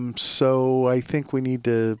 So I think we need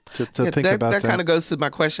to think about that. That kind of goes to my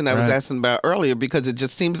question I was asking about earlier, because it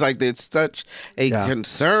just seems like there's such a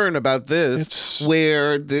concern about this,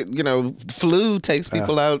 where the flu takes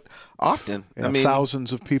people out often. I mean,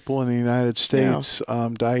 thousands of people in the United States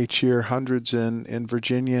die each year, hundreds in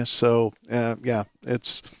Virginia. So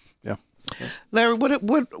it's. Larry,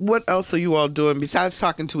 what else are you all doing besides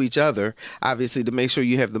talking to each other, obviously, to make sure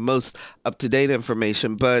you have the most up-to-date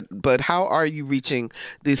information, but how are you reaching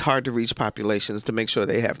these hard-to-reach populations to make sure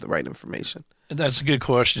they have the right information? That's a good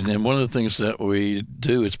question. And one of the things that we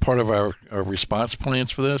do, it's part of our response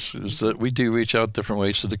plans for this, is that we do reach out different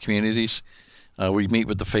ways to the communities. We meet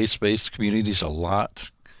with the faith-based communities a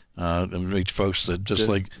lot. And reach folks that, just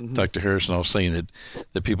like Dr. Harris and I was saying,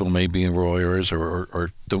 that people may be in rural areas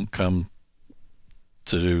or don't come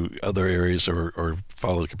to other areas or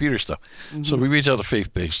follow the computer stuff. Mm-hmm. So we reach out to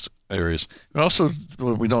faith-based areas. And also,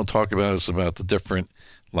 what we don't talk about is about the different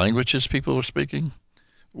languages people are speaking.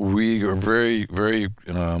 We are very, very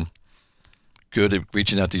good at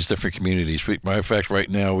reaching out to these different communities. Matter of fact, right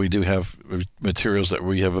now we do have materials that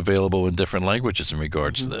we have available in different languages in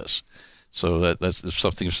regards to this. So that's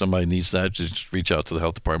if somebody needs that, just reach out to the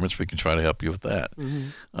health departments. We can try to help you with that.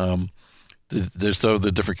 Mm-hmm. There's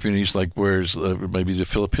the different communities, like where's maybe the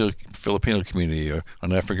Filipino community or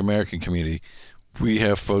an African American community. We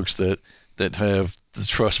have folks that have the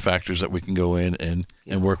trust factors that we can go in and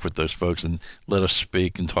work with those folks and let us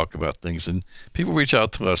speak and talk about things. And people reach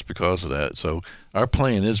out to us because of that. So our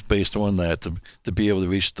plan is based on that, to be able to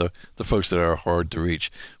reach the folks that are hard to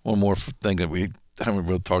reach. One more thing that we haven't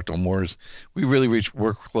really talked on more is we really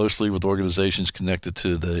work closely with organizations connected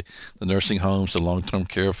to the nursing homes, the long-term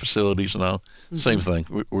care facilities, and all. Mm-hmm. Same thing.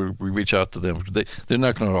 We reach out to them. They're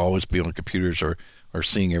not going to always be on computers or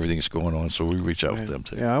seeing everything that's going on, so we reach out with them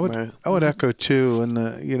too. Yeah, I would echo too, and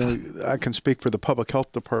I can speak for the public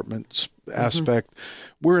health department's aspect.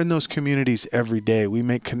 We're in those communities every day. We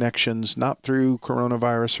make connections, not through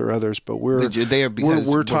coronavirus or others, but we're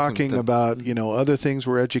talking about other things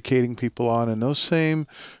we're educating people on, and those same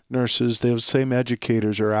nurses, those same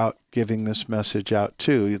educators are out giving this message out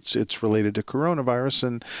too. It's related to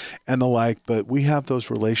coronavirus and the like, but we have those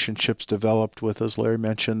relationships developed with, as Larry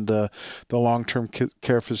mentioned, the long-term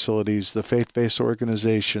care facilities, the faith-based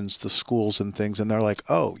organizations, the schools and things, and they're like,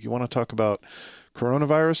 oh, you want to talk about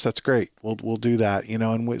coronavirus? That's great. We'll do that,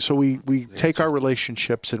 and so we take our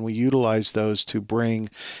relationships and we utilize those to bring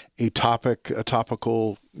a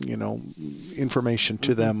topical, information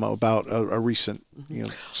to them about a recent,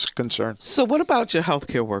 concern. So what about your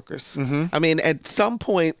healthcare workers? Mm-hmm. I mean, at some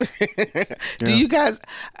point, do you guys?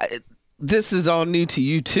 This is all new to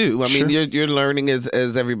you too. I mean, you're learning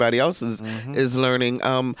as everybody else is learning.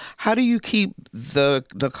 How do you keep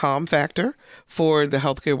the calm factor for the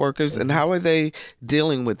healthcare workers, and how are they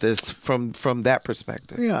dealing with this from that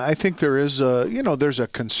perspective? Yeah, I think there is there's a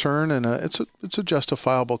concern, and it's a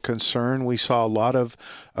justifiable concern. We saw a lot of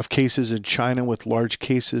cases in China with large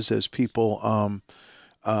cases as people.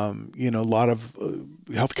 A lot of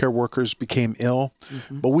healthcare workers became ill,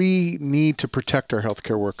 but we need to protect our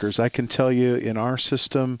healthcare workers. I can tell you, in our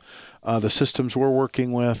system, the systems we're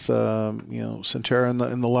working with, Centera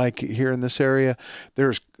and the like here in this area,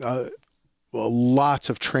 there's lots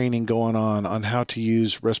of training going on how to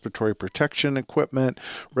use respiratory protection equipment,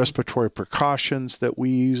 respiratory precautions that we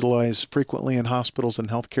utilize frequently in hospitals and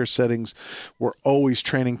healthcare settings. We're always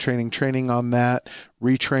training on that,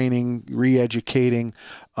 retraining, re-educating.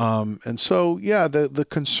 And so, yeah, the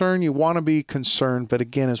concern, you want to be concerned, but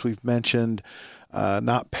again, as we've mentioned,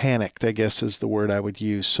 not panicked, I guess is the word I would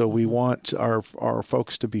use. So we want our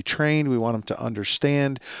folks to be trained. We want them to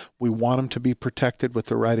understand. We want them to be protected with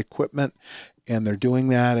the right equipment, and they're doing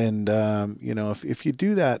that. And, if you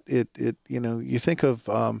do that, you think of,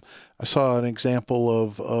 I saw an example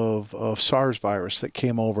of SARS virus that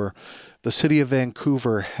came over. The city of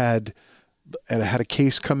Vancouver had a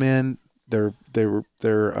case come in. Their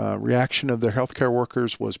reaction of their healthcare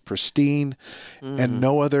workers was pristine, and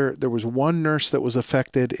there was one nurse that was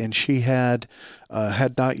affected, and she had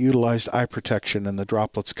not utilized eye protection, and the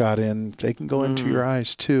droplets got in. They can go into your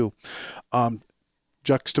eyes too.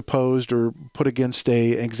 Juxtaposed or put against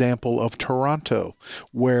an example of Toronto,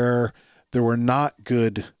 where there were not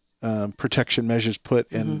good protection measures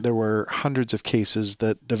put, and there were hundreds of cases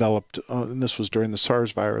that developed, and this was during the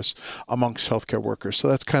SARS virus, amongst healthcare workers. So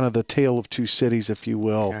that's kind of the tale of two cities, if you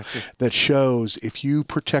will, that shows if you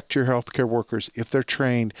protect your healthcare workers, if they're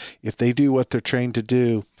trained, if they do what they're trained to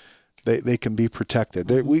do, they can be protected.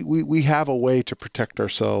 We have a way to protect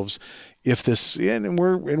ourselves if this, and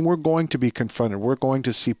we're going to be confronted. We're going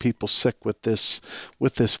to see people sick with this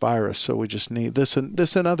virus. So we just need this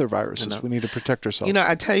and other viruses. We need to protect ourselves.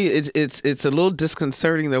 I tell you, it's a little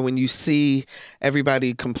disconcerting though when you see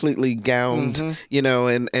everybody completely gowned.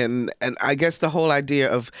 And I guess the whole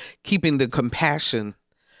idea of keeping the compassion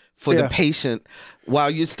for the patient,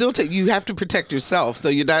 while you still you have to protect yourself. So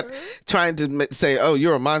you're not trying to say, oh,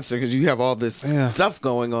 you're a monster because you have all this stuff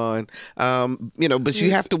going on. But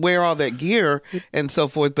you have to wear all that gear and so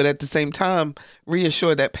forth. But at the same time,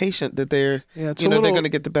 reassure that patient that they're, they're going to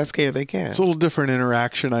get the best care they can. It's a little different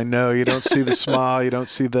interaction. I know you don't see the smile, you don't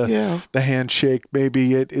see the handshake.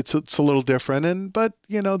 Maybe it's a little different. But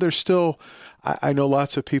there's still, I know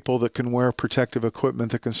lots of people that can wear protective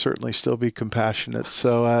equipment that can certainly still be compassionate.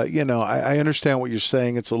 So, I understand what you're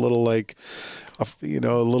saying. It's a little like, a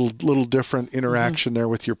little different interaction there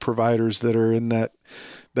with your providers that are in that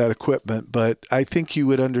equipment. But I think you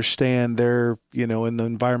would understand they're, in the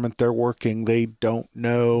environment they're working, they don't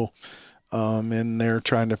know, and they're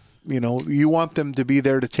trying to, you want them to be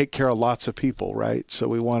there to take care of lots of people, right? So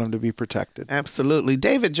we want them to be protected. Absolutely.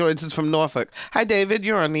 David joins us from Norfolk. Hi, David.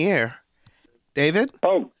 You're on the air. David?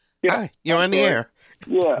 Oh, yeah. Hi, you're on the air.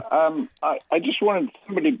 Yeah, I just wanted,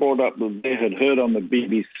 somebody brought up that they had heard on the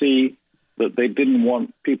BBC that they didn't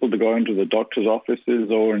want people to go into the doctor's offices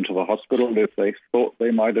or into the hospital if they thought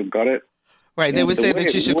they might have got it. Right, they would say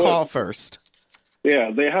that you should call first.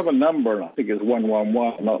 Yeah, they have a number, I think it's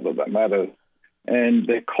 111, not that matters. And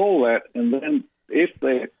they call that, and then if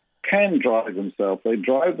they can drive themselves, they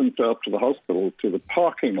drive themselves to the hospital, to the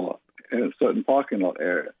parking lot, in a certain parking lot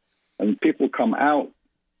area. And people come out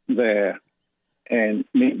there and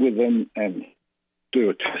meet with them and do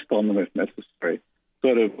a test on them if necessary. So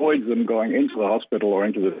it avoids them going into the hospital or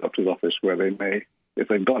into the doctor's office where they may, if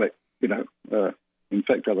they've got it,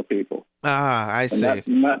 infect other people. I see.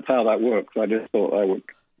 And that's how that works. I just thought I would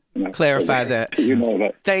clarify that.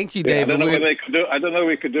 That. Thank you, David. I don't know whether they could do. I don't know if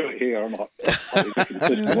we could do it here or not.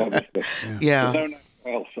 Yeah.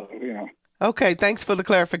 Well, so Okay, thanks for the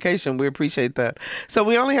clarification. We appreciate that. So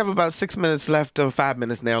we only have about 6 minutes left, or 5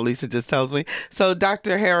 minutes now, Lisa just tells me. So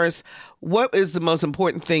Dr. Harris, what is the most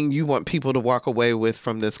important thing you want people to walk away with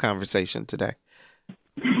from this conversation today?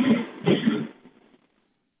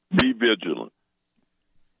 Be vigilant.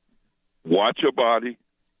 Watch your body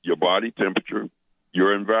temperature,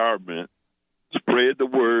 your environment. Spread the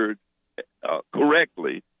word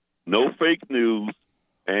correctly. No fake news,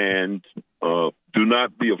 and do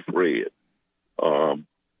not be afraid.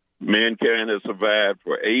 Mankind has survived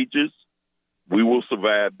for ages. We will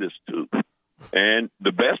survive this too. And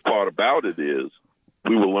the best part about it is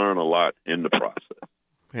we will learn a lot in the process.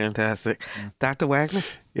 Fantastic. Dr. Wagner?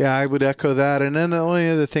 Yeah, I would echo that. And then the only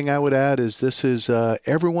other thing I would add is this is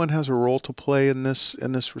everyone has a role to play in this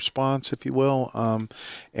response, if you will.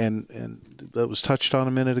 And that was touched on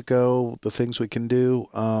a minute ago, the things we can do.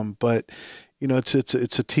 But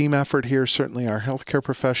it's a team effort here. Certainly our healthcare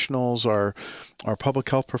professionals, our public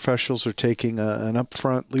health professionals are taking an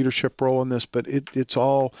upfront leadership role in this, but it's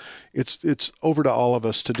over to all of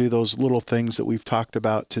us to do those little things that we've talked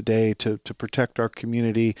about today to protect our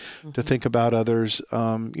community, to think about others,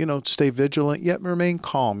 stay vigilant, yet remain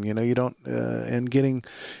calm. You don't, and getting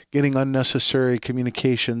getting unnecessary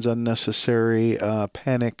communications, unnecessary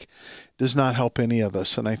panic does not help any of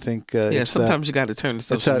us. And I think sometimes you got to turn the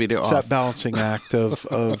social media off. It's that balancing act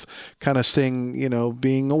of kind of staying,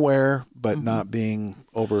 being aware, but not being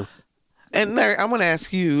over. And Larry, I want to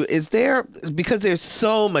ask you, because there's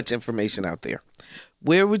so much information out there,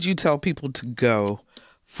 where would you tell people to go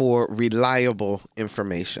for reliable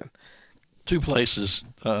information? 2 places.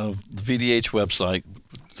 The VDH website,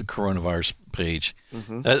 the coronavirus page.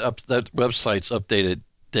 That website's updated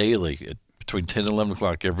daily between 10 and 11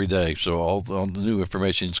 o'clock every day. So all the new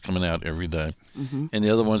information is coming out every day. And the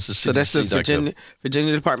other one's the CDC. So that's the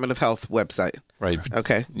Virginia Department of Health website. Right.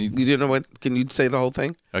 Okay. You didn't know what? Can you say the whole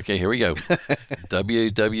thing? Okay, here we go.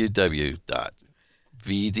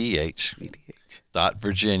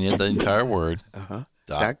 www.vdh.virginia, the entire word,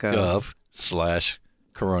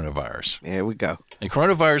 .gov/coronavirus. There we go. And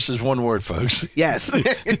coronavirus is one word, folks. Yes.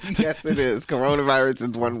 Yes, it is. Coronavirus is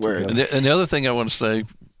one word. And the other thing I want to say,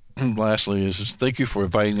 lastly, is thank you for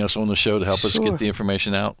inviting us on the show to help us get the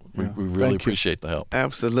information out. We really appreciate the help.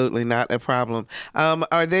 Absolutely, not a problem.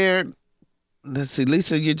 Are there... Let's see,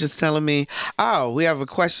 Lisa, you're just telling me, we have a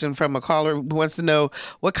question from a caller who wants to know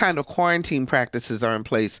what kind of quarantine practices are in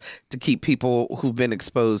place to keep people who've been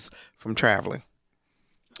exposed from traveling.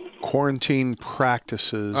 Quarantine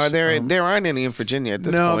practices. Are there aren't any in Virginia at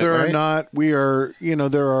this point, No, there right? are not. We are,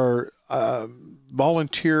 there are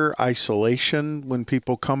volunteer isolation when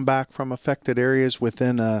people come back from affected areas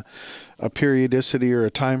within a periodicity or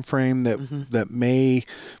a time frame that we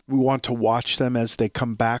want to watch them as they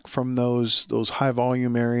come back from those high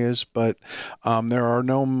volume areas, but there are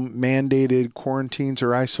no mandated quarantines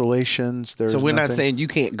or isolations. So we're not saying you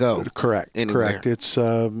can't go. Correct. It's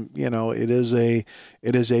it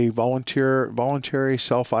is a voluntary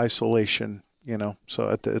self-isolation, so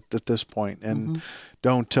at this point, and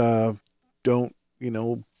don't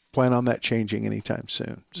plan on that changing anytime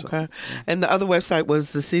soon. So. Okay. And the other website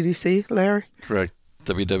was the CDC, Larry? Correct.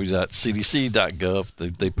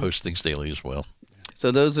 www.cdc.gov. They post things daily as well.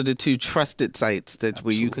 So those are the 2 trusted sites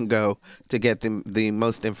where you can go to get the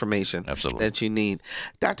most information that you need.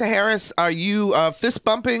 Dr. Harris, are you fist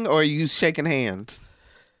bumping or are you shaking hands?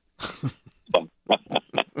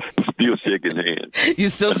 Still shaking hands. You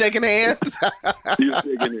still shaking hands? Still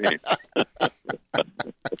shaking hands.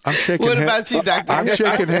 I'm shaking hands. What about you, Doctor? I'm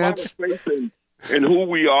shaking hands. And who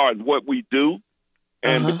we are and what we do.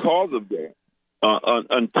 And because of that,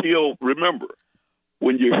 remember,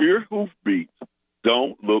 when you hear hoofbeats,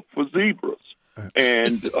 don't look for zebras.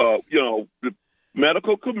 And, the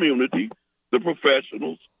medical community, the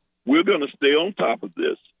professionals, we're going to stay on top of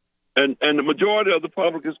this. And the majority of the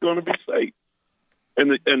public is going to be safe. And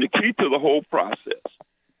the key to the whole process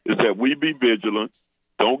is that we be vigilant,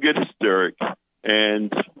 don't get hysteric,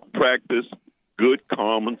 and practice good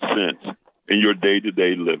common sense in your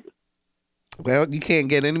day-to-day living. Well, you can't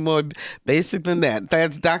get any more basic than that.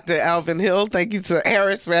 That's Dr. Alvin Harris. Thank you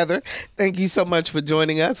so much for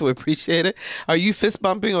joining us. We appreciate it. Are you fist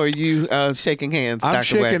bumping or are you shaking hands, I'm Dr.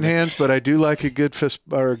 shaking Wagner? hands, but I do like a good fist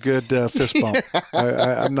bump.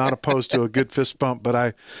 I'm not opposed to a good fist bump, but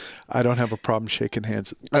I don't have a problem shaking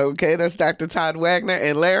hands. Okay, that's Dr. Todd Wagner.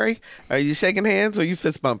 And Larry, are you shaking hands or are you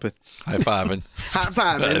fist bumping? High-fiving.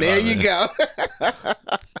 High-fiving. There you go.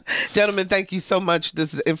 Gentlemen, thank you so much.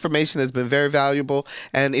 This information has been very valuable.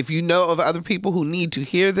 And if you know of other people who need to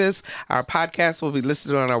hear this, our podcast will be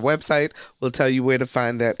listed on our website. We'll tell you where to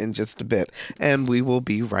find that in just a bit. And we will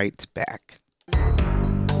be right back.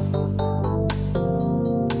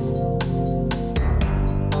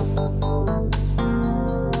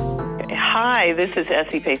 Hi, this is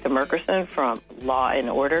Essie Patha-Murkerson from Law and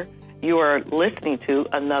Order. You are listening to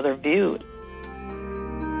Another View.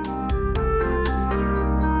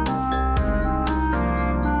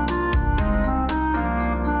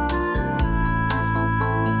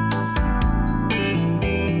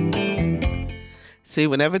 See,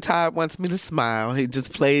 whenever Todd wants me to smile, he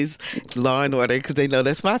just plays Law and Order because they know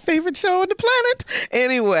that's my favorite show on the planet.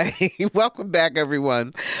 Anyway, welcome back,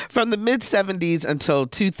 everyone. From the mid-'70s until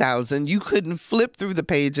 2000, you couldn't flip through the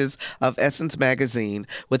pages of Essence magazine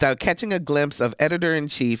without catching a glimpse of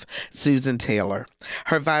editor-in-chief Susan Taylor.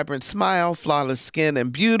 Her vibrant smile, flawless skin,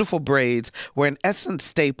 and beautiful braids were an Essence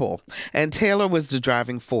staple, and Taylor was the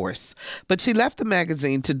driving force. But she left the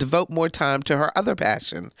magazine to devote more time to her other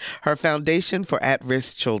passion, her foundation for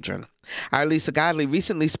at-risk children. Our Lisa Godley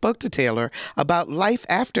recently spoke to Taylor about life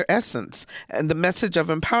after Essence and the message of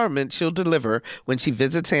empowerment she'll deliver when she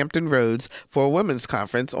visits Hampton Roads for a women's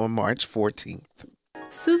conference on March 14th.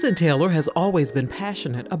 Susan Taylor has always been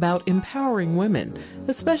passionate about empowering women,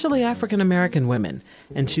 especially African American women,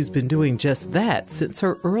 and she's been doing just that since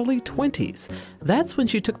her early 20s. That's when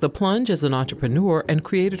she took the plunge as an entrepreneur and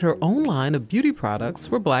created her own line of beauty products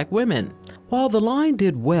for Black women. While the line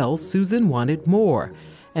did well, Susan wanted more.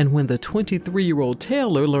 And when the 23-year-old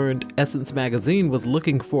Taylor learned Essence magazine was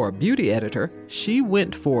looking for a beauty editor, she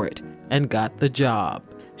went for it and got the job.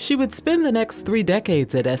 She would spend the next 3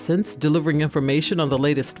 decades at Essence delivering information on the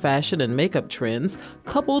latest fashion and makeup trends,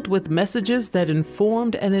 coupled with messages that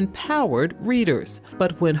informed and empowered readers.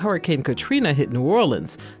 But when Hurricane Katrina hit New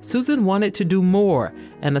Orleans, Susan wanted to do more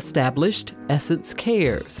and established Essence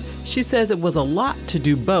Cares. She says it was a lot to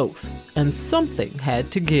do both, and something had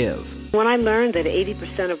to give. When I learned that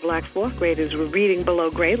 80% of Black fourth graders were reading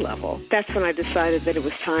below grade level, that's when I decided that it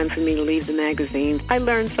was time for me to leave the magazine. I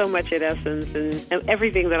learned so much at Essence, and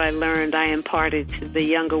everything that I learned I imparted to the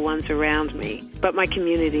younger ones around me. But my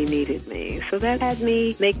community needed me, so that had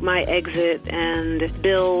me make my exit and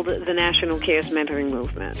build the National Cares Mentoring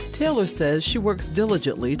Movement. Taylor says she works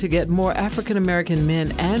diligently to get more African American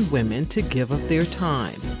men and women to give up their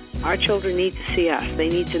time. Our children need to see us. They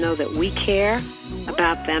need to know that we care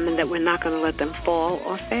about them and that we're not going to let them fall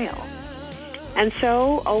or fail. And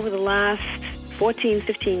so over the last 14,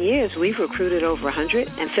 15 years, we've recruited over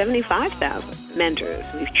 175,000 mentors.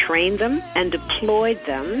 We've trained them and deployed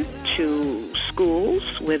them to schools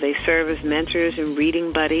where they serve as mentors and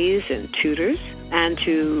reading buddies and tutors, and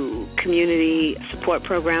to community support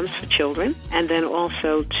programs for children, and then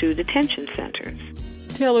also to detention centers.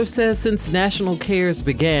 Taylor says since National Cares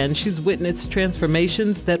began, she's witnessed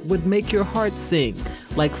transformations that would make your heart sing,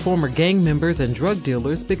 like former gang members and drug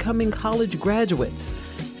dealers becoming college graduates.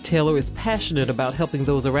 Taylor is passionate about helping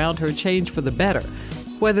those around her change for the better,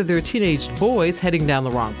 whether they're teenage boys heading down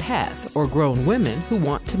the wrong path or grown women who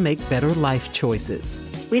want to make better life choices.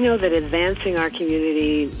 We know that advancing our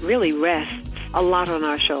community really rests a lot on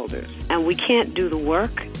our shoulders, and we can't do the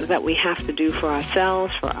work that we have to do for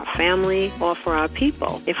ourselves, for our family, or for our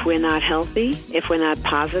people if we're not healthy, if we're not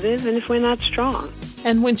positive, and if we're not strong.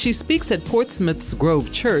 And when she speaks at Portsmouth's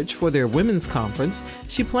Grove Church for their women's conference,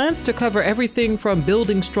 she plans to cover everything from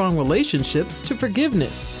building strong relationships to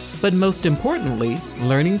forgiveness, but most importantly,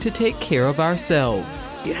 learning to take care of ourselves.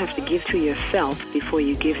 You have to give to yourself before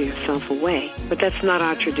you give yourself away, but that's not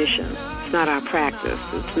our tradition. It's not our practice.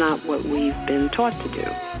 It's not what we've been taught to do.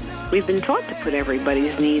 We've been taught to put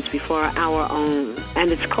everybody's needs before our own,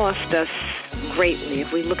 and it's cost us greatly.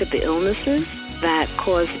 If we look at the illnesses that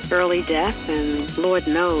cause early death and, Lord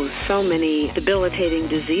knows, so many debilitating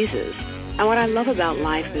diseases. And what I love about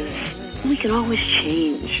life is we can always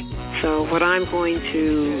change. So what I'm going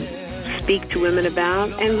to speak to women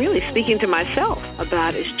about, and really speaking to myself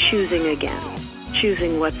about, is choosing again,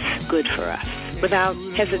 choosing what's good for us, without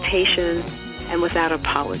hesitation and without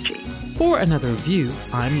apology. For Another View,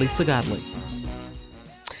 I'm Lisa Godley.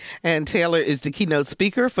 And Taylor is the keynote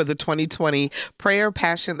speaker for the 2020 Prayer,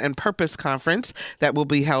 Passion, and Purpose Conference that will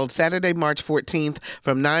be held Saturday, March 14th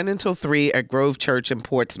from 9 until 3 at Grove Church in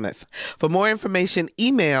Portsmouth. For more information,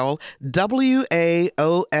 email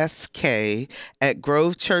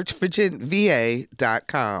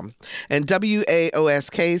waosk@grovechurchva.com. And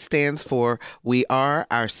WAOSK stands for We Are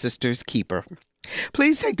Our Sister's Keeper.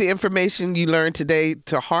 Please take the information you learned today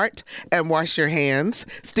to heart and wash your hands.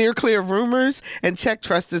 Steer clear of rumors and check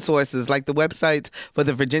trusted sources like the websites for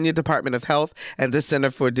the Virginia Department of Health and the Center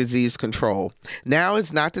for Disease Control. Now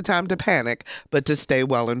is not the time to panic, but to stay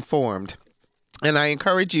well informed. And I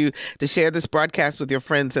encourage you to share this broadcast with your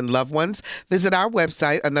friends and loved ones. Visit our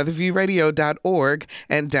website, anotherviewradio.org,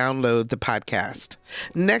 and download the podcast.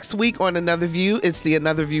 Next week on Another View, it's the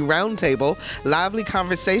Another View Roundtable, lively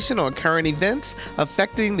conversation on current events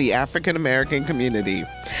affecting the African American community.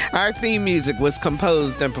 Our theme music was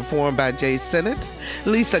composed and performed by Jay Sennett.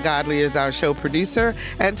 Lisa Godley is our show producer,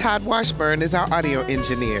 and Todd Washburn is our audio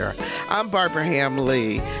engineer. I'm Barbara Ham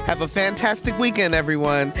Lee. Have a fantastic weekend,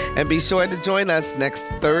 everyone, and be sure to join us next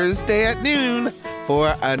Thursday at noon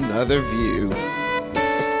for Another View.